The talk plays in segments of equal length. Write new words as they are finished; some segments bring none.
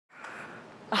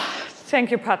Thank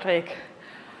you, Patrick.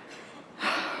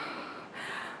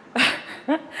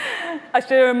 I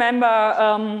still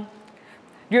remember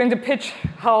during the pitch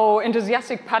how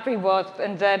enthusiastic Patrick was,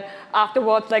 and that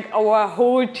afterwards, like, our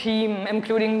whole team,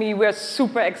 including me, were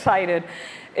super excited.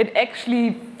 It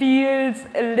actually feels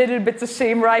a little bit the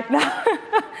same right now.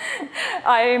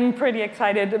 I'm pretty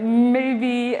excited,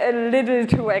 maybe a little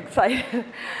too excited.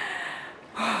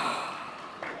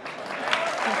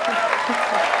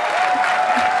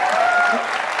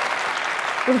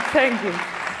 Thank you.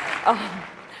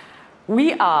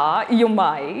 We are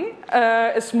Jo-Mei,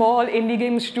 a small indie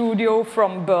game studio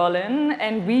from Berlin,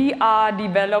 and we are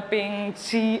developing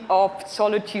Sea of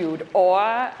Solitude,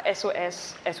 or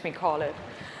SOS as we call it.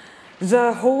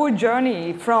 The whole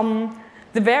journey from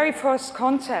the very first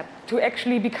concept to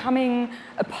actually becoming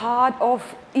a part of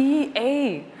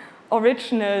EA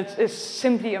Originals is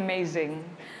simply amazing.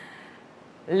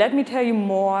 Let me tell you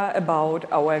more about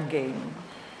our game.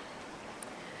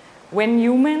 When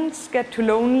humans get too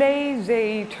lonely,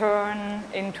 they turn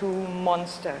into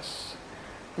monsters.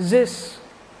 This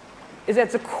is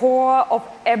at the core of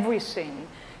everything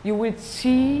you will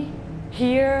see,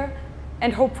 hear,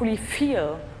 and hopefully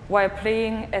feel while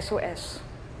playing SOS.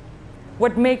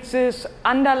 What makes this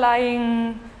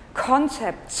underlying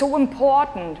concept so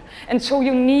important and so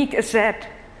unique is that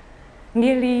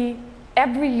nearly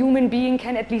every human being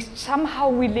can at least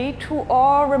somehow relate to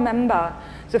or remember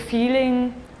the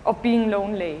feeling of being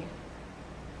lonely.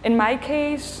 In my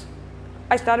case,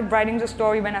 I started writing the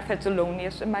story when I felt the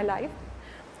loneliest in my life.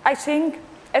 I think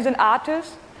as an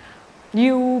artist,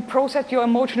 you process your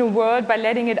emotional world by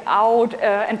letting it out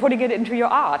and putting it into your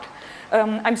art.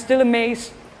 I'm still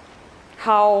amazed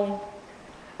how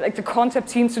the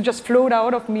concept seems to just float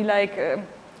out of me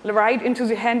right into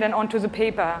the hand and onto the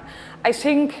paper. I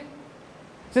think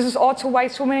this is also why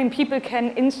so many people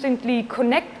can instantly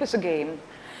connect with the game,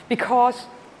 because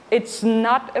it's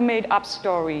not a made-up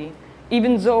story,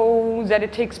 even though that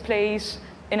it takes place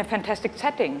in a fantastic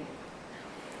setting.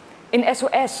 In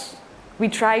SOS, we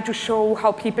try to show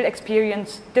how people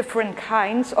experience different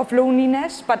kinds of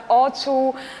loneliness, but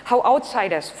also how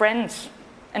outsiders, friends,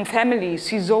 and family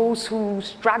see those who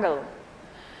struggle.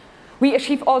 We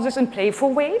achieve all this in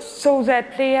playful ways so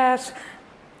that players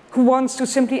who want to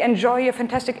simply enjoy a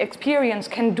fantastic experience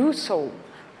can do so.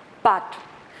 But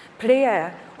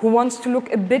player who wants to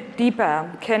look a bit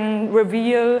deeper can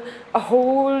reveal a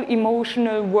whole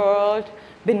emotional world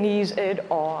beneath it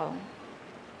all.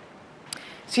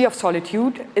 Sea of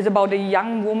Solitude is about a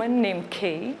young woman named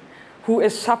Kay who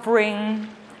is suffering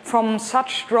from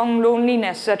such strong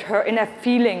loneliness that her inner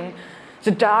feeling, the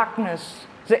darkness,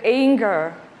 the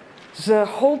anger, the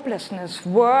hopelessness,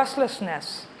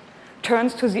 worthlessness,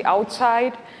 turns to the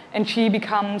outside and she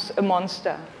becomes a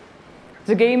monster.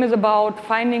 The game is about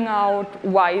finding out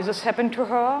why this happened to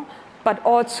her, but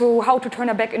also how to turn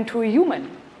her back into a human.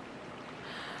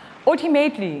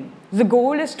 Ultimately, the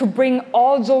goal is to bring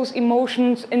all those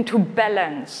emotions into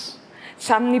balance.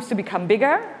 Some needs to become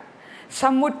bigger,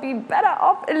 some would be better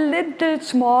off a little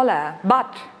smaller,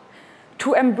 but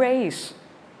to embrace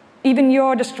even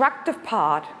your destructive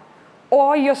part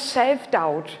or your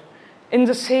self-doubt in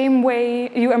the same way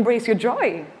you embrace your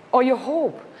joy or your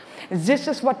hope. This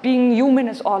is what being human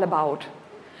is all about.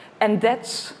 And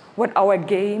that's what our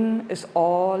game is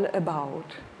all about.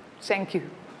 Thank you.